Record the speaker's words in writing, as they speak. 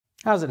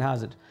How's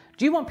it?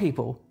 Do you want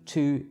people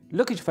to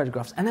look at your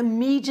photographs and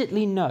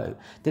immediately know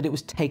that it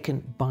was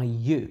taken by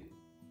you?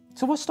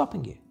 So what's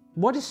stopping you?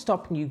 What is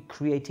stopping you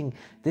creating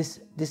this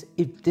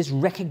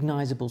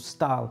recognizable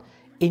style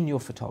in your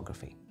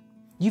photography?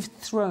 You've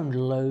thrown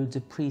loads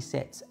of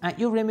presets at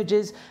your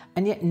images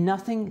and yet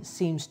nothing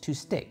seems to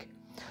stick.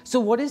 So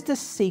what is the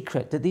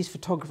secret that these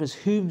photographers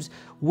whose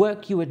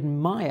work you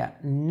admire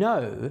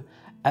know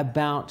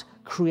about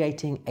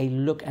creating a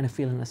look and a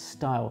feel and a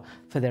style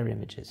for their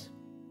images?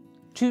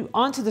 To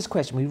answer this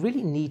question, we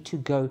really need to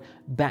go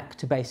back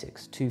to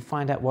basics to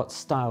find out what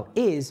style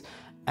is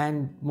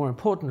and, more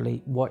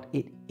importantly, what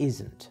it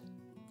isn't.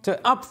 So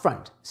up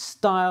front,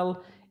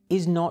 style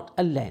is not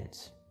a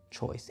lens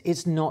choice.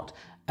 It's not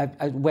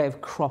a way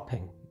of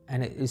cropping,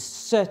 and it is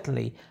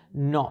certainly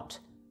not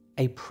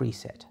a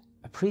preset.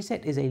 A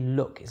preset is a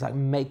look. It's like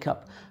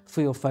makeup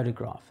for your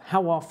photograph.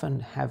 How often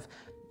have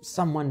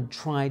someone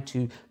tried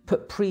to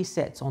put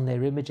presets on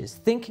their images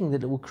thinking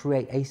that it will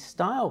create a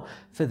style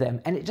for them,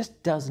 and it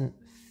just doesn't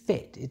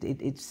fit.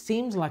 It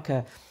seems like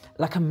a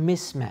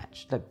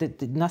mismatch,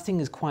 that nothing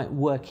is quite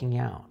working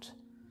out.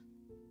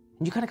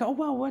 And you kind of go, oh,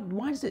 well,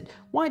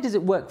 why does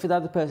it work for the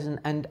other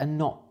person and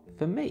not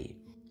for me?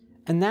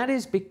 And that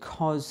is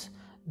because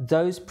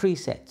those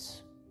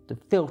presets, the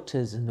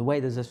filters and the way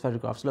those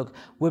photographs look,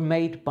 were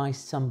made by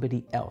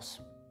somebody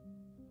else.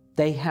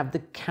 They have the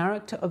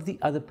character of the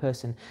other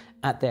person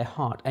at their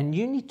heart. And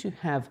you need to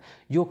have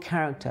your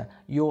character,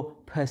 your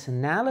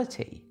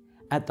personality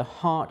at the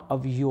heart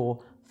of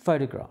your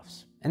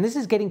photographs. And this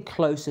is getting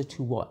closer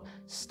to what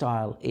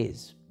style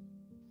is.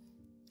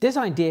 This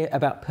idea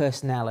about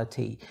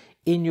personality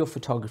in your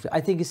photography,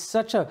 I think, is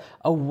such a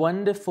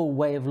wonderful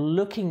way of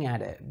looking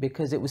at it,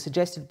 because it was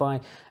suggested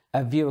by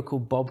a viewer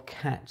called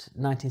Bobcat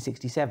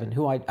 1967,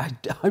 who I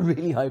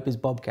really hope is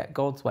Bobcat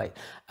Goldthwait,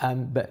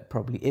 but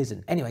probably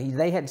isn't. Anyway,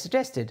 they had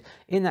suggested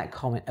in that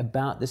comment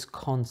about this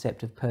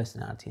concept of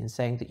personality and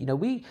saying that, you know,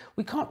 we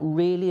can't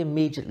really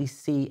immediately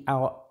see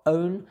our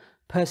own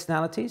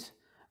personalities,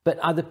 but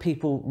other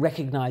people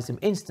recognize them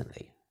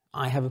instantly.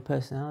 I have a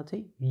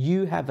personality,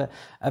 you have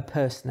a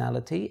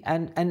personality,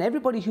 and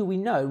everybody who we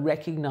know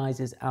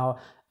recognizes our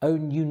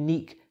own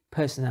unique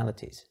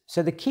personalities.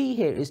 So the key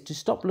here is to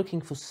stop looking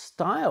for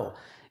style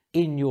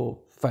in your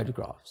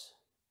photographs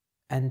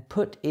and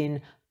put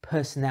in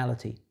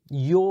personality,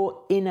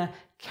 your inner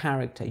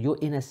character, your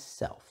inner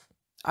self.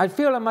 I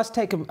feel I must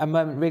take a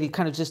moment really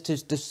kind of just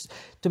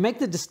to make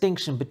the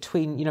distinction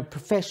between, you know,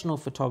 professional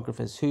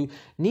photographers who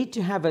need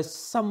to have a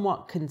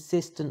somewhat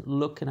consistent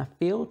look and a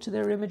feel to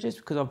their images,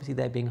 because obviously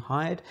they're being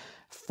hired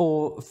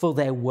for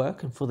their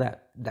work and for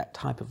that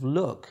type of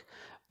look,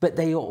 but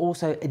they are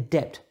also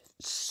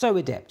so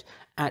adept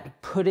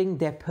at putting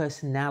their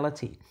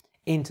personality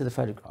into the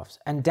photographs.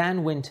 And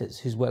Dan Winters,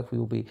 whose work we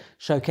will be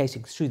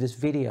showcasing through this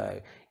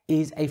video,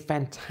 is a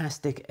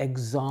fantastic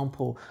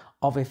example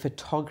of a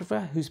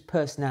photographer whose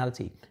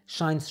personality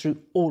shines through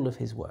all of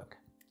his work.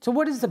 So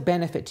what is the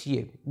benefit to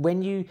you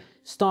when you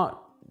start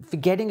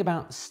forgetting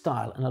about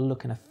style and a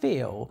look and a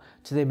feel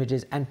to the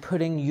images and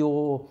putting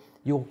your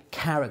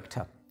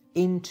character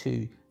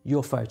into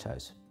your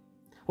photos?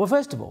 Well,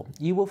 first of all,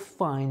 you will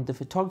find the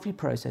photography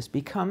process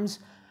becomes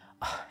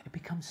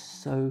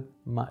so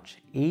much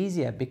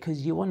easier,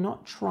 because you are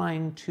not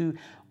trying to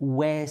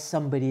wear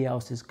somebody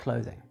else's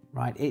clothing,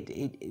 right?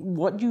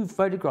 What you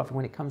photograph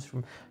when it comes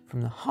from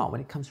the heart,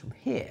 when it comes from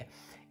here,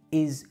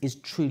 is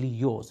truly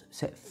yours.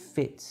 So it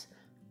fits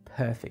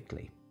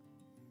perfectly.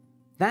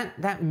 That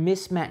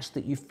mismatch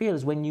that you feel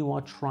is when you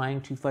are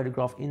trying to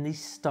photograph in the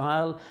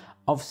style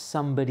of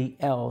somebody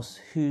else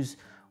whose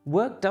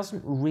work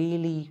doesn't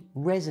really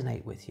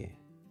resonate with you.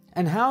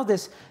 And how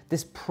this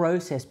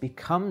process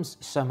becomes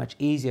so much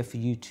easier for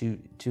you to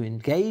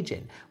engage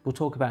in, we'll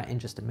talk about in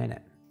just a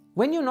minute.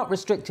 When you're not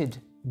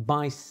restricted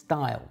by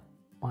style,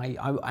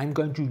 I'm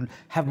going to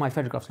have my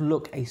photographs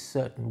look a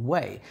certain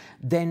way,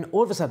 then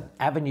all of a sudden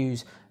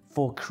avenues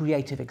for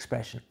creative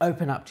expression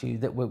open up to you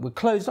that were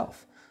closed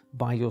off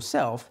by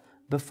yourself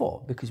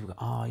before, because you go,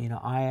 oh, you know,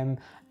 I am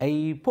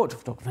a portrait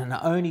photographer and I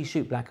only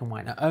shoot black and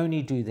white, and I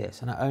only do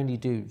this, and I only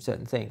do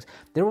certain things.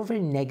 They're all very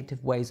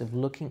negative ways of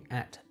looking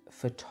at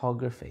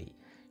photography.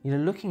 You know,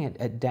 looking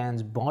at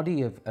Dan's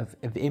body of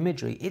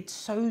imagery, it's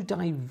so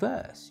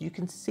diverse. You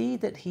can see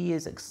that he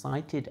is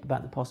excited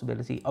about the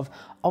possibility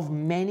of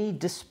many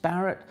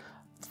disparate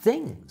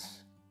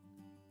things.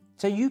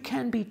 So you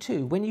can be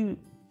too, when you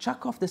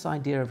chuck off this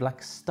idea of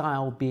like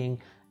style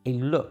being a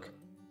look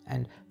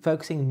and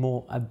focusing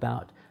more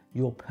about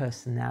your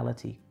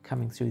personality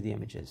coming through the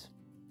images.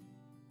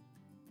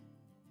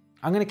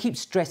 I'm going to keep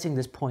stressing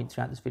this point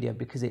throughout this video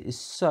because it is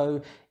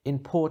so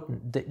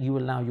important that you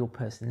allow your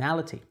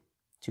personality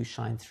to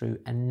shine through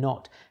and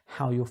not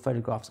how your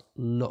photographs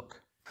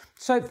look.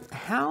 So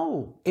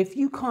how, if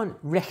you can't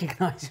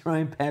recognize your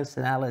own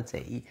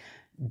personality,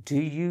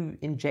 do you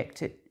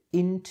inject it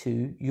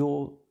into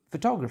your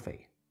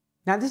photography?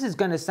 Now, this is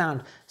going to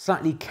sound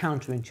slightly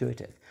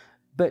counterintuitive,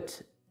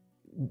 but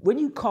when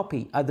you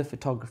copy other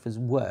photographers'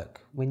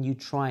 work, when you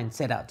try and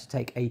set out to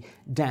take a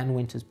Dan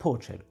Winters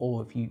portrait,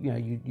 or if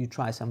you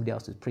try somebody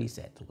else's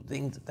preset or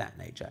things of that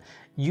nature,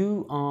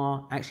 you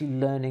are actually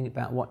learning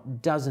about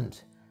what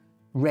doesn't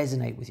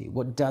resonate with you,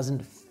 what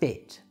doesn't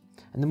fit.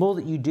 And the more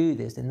that you do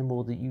this, then the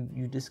more that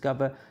you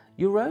discover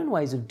your own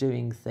ways of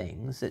doing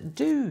things that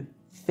do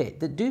fit,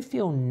 that do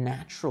feel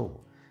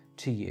natural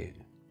to you.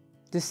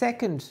 The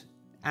second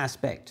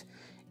aspect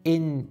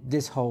in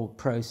this whole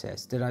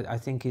process that I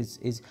think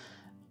is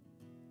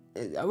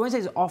I won't say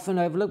it's often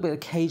overlooked, but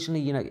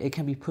occasionally, it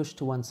can be pushed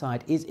to one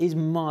side, is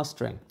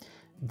mastering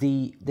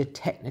the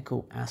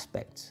technical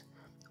aspects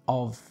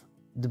of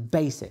the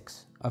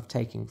basics of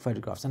taking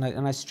photographs. And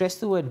I stress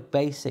the word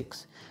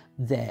basics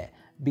there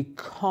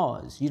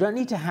because you don't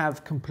need to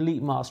have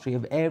complete mastery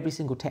of every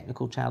single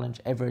technical challenge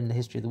ever in the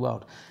history of the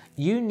world.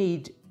 You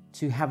need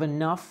to have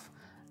enough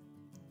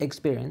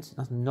experience,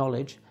 enough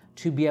knowledge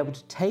to be able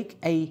to take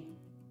a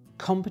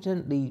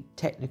competently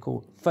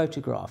technical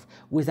photograph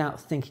without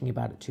thinking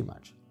about it too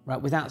much,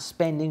 right? Without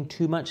spending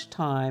too much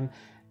time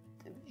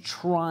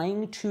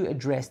trying to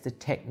address the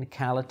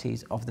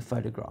technicalities of the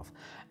photograph.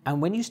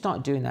 And when you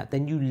start doing that,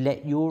 then you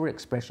let your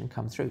expression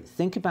come through.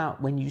 Think about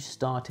when you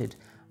started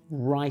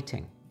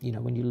writing,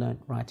 when you learned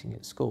writing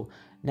at school.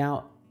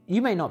 Now,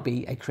 you may not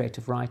be a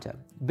creative writer,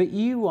 but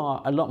you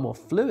are a lot more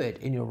fluid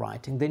in your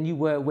writing than you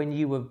were when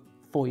you were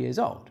 4 years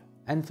old.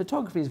 And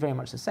photography is very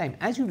much the same.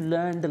 As you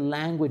learn the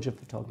language of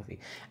photography,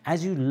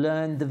 as you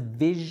learn the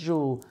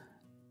visual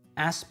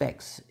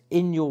aspects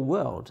in your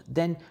world,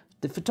 then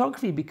the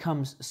photography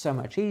becomes so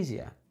much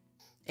easier.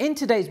 In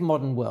today's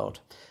modern world,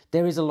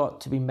 there is a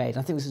lot to be made.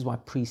 I think this is why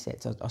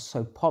presets are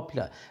so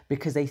popular,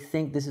 because they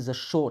think this is a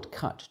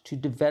shortcut to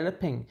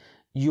developing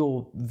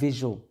your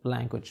visual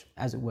language,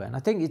 as it were. And I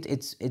think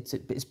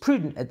it's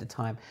prudent at the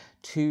time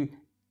to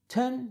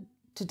turn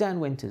to Dan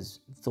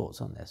Winters'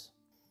 thoughts on this.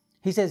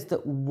 He says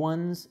that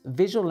one's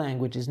visual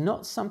language is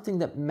not something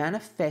that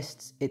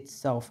manifests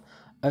itself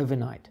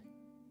overnight.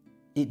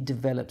 It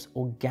develops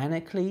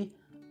organically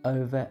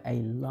over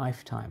a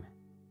lifetime.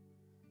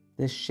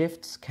 The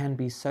shifts can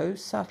be so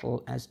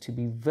subtle as to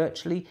be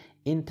virtually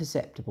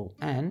imperceptible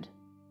and,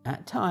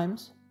 at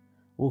times,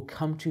 will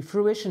come to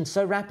fruition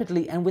so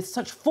rapidly and with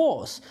such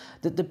force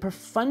that the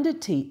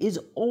profundity is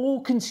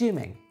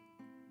all-consuming.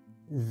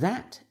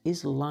 That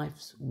is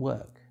life's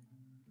work.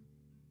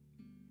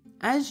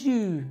 As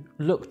you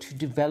look to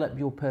develop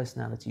your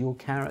personality, your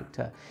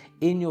character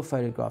in your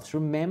photographs,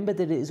 remember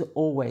that it is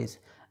always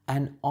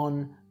an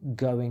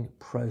ongoing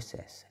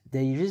process.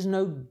 There is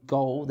no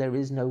goal, there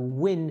is no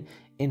win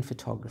in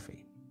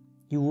photography.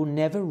 You will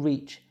never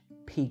reach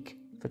peak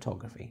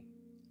photography.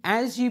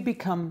 As you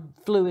become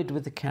fluid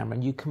with the camera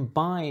and you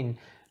combine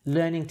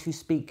learning to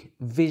speak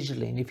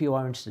visually, and if you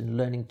are interested in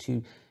learning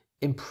to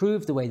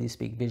improve the way you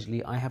speak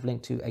visually, I have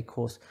linked to a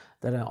course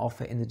that I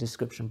offer in the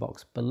description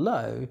box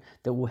below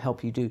that will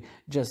help you do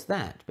just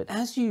that. But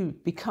as you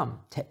become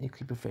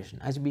technically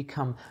proficient, as you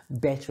become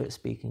better at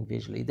speaking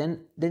visually, then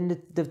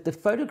the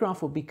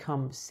photograph will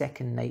become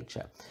second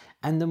nature.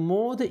 And the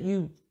more that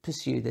you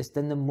pursue this,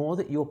 then the more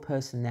that your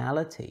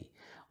personality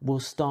will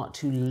start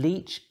to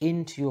leach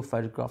into your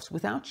photographs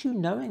without you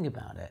knowing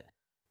about it.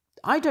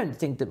 I don't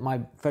think that my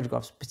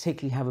photographs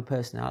particularly have a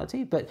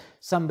personality, but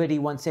somebody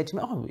once said to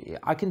me, oh,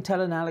 I can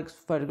tell an Alex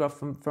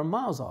photograph from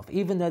miles off,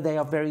 even though they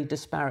are very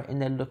disparate in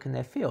their look and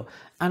their feel.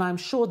 And I'm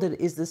sure that it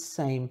is the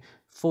same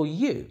for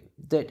you,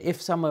 that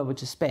if I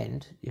was to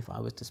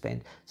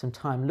spend some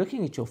time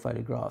looking at your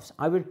photographs,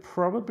 I would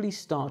probably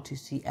start to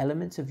see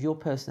elements of your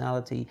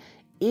personality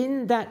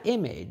in that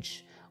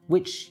image,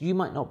 which you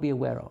might not be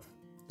aware of.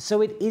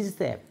 So it is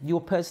there.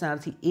 Your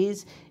personality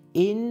is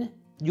in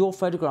your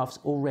photographs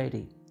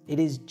already. It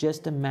is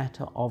just a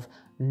matter of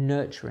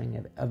nurturing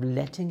it, of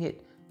letting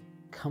it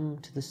come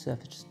to the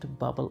surface, just to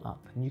bubble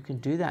up. And you can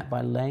do that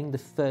by laying the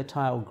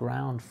fertile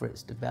ground for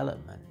its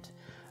development.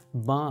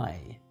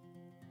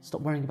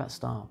 Stop worrying about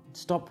style.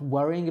 Stop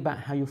worrying about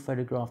how your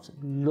photographs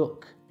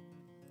look.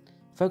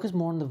 Focus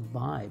more on the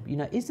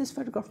vibe. Is this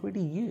photograph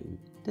really you?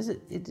 Does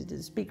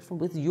it speak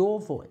with your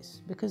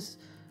voice? Because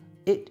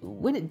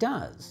when it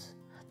does,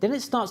 then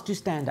it starts to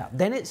stand out.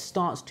 Then it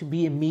starts to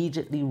be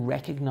immediately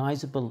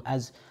recognizable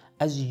as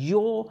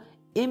your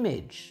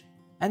image.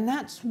 And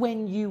that's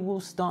when you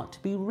will start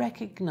to be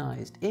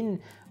recognized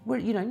in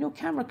your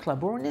camera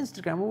club or on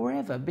Instagram or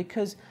wherever,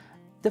 because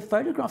the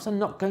photographs are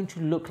not going to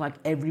look like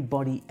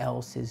everybody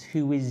else's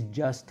who is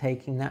just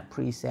taking that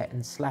preset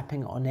and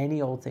slapping on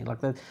any old thing,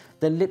 like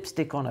the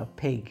lipstick on a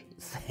pig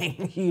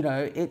thing.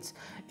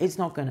 It's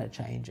not going to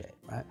change it,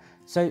 right?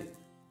 So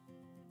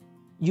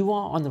you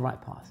are on the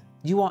right path.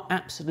 You are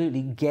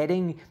absolutely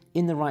getting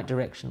in the right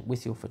direction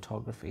with your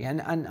photography.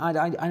 And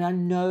I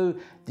know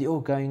that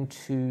you're going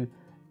to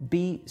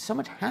be so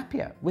much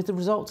happier with the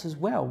results as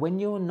well when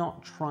you're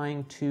not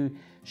trying to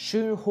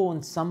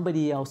shoehorn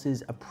somebody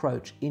else's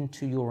approach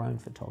into your own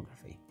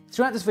photography.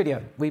 Throughout this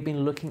video, we've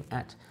been looking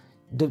at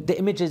the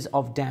images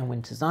of Dan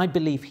Winters. I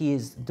believe he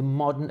is the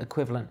modern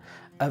equivalent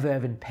of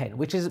Irving Penn,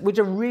 which is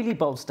a really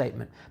bold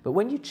statement. But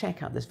when you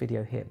check out this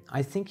video here,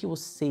 I think you will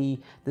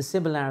see the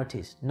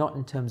similarities, not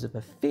in terms of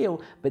a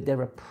feel, but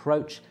their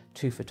approach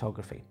to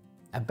photography,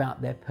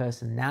 about their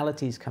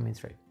personalities coming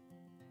through.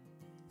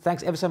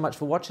 Thanks ever so much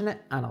for watching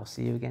it, and I'll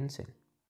see you again soon.